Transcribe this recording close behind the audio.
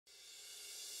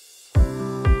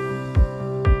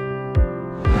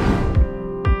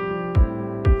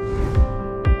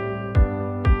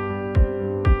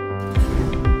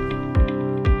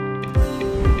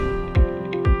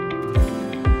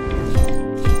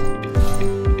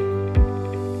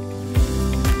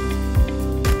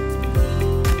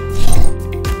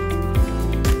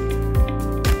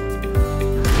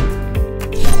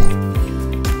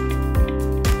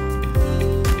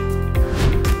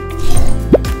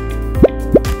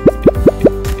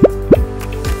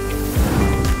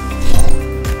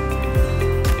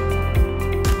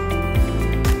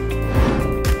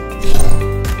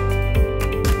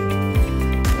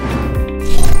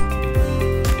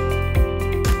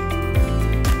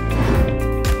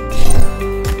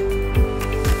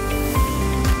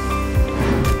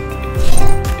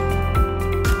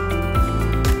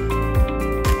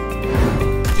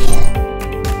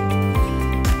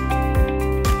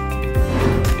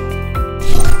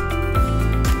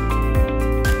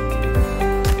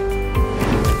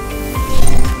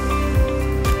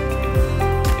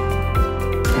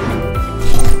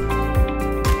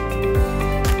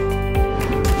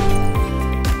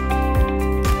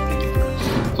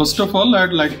First of all,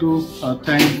 I'd like to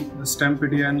thank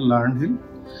STEMpedia and LearnHill,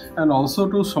 and also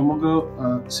to Samagra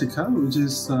Shiksha, which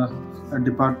is a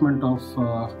department of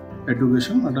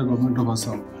education under government of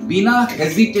Assam. बिना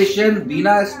hesitation,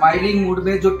 बिना smiling mood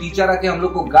में जो teacher आके हम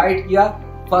लोग को guide किया,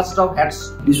 first of hats.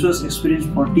 This was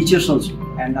experience for teachers also,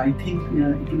 and I think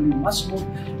it will be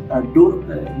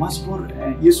much more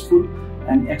useful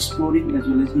and exploring as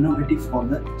well as innovative for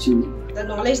the children. The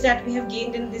knowledge that we have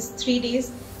gained in this 3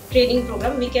 days training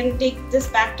program, we can take this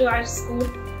back to our school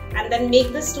and then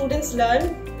make the students learn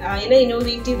in an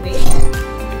innovative way.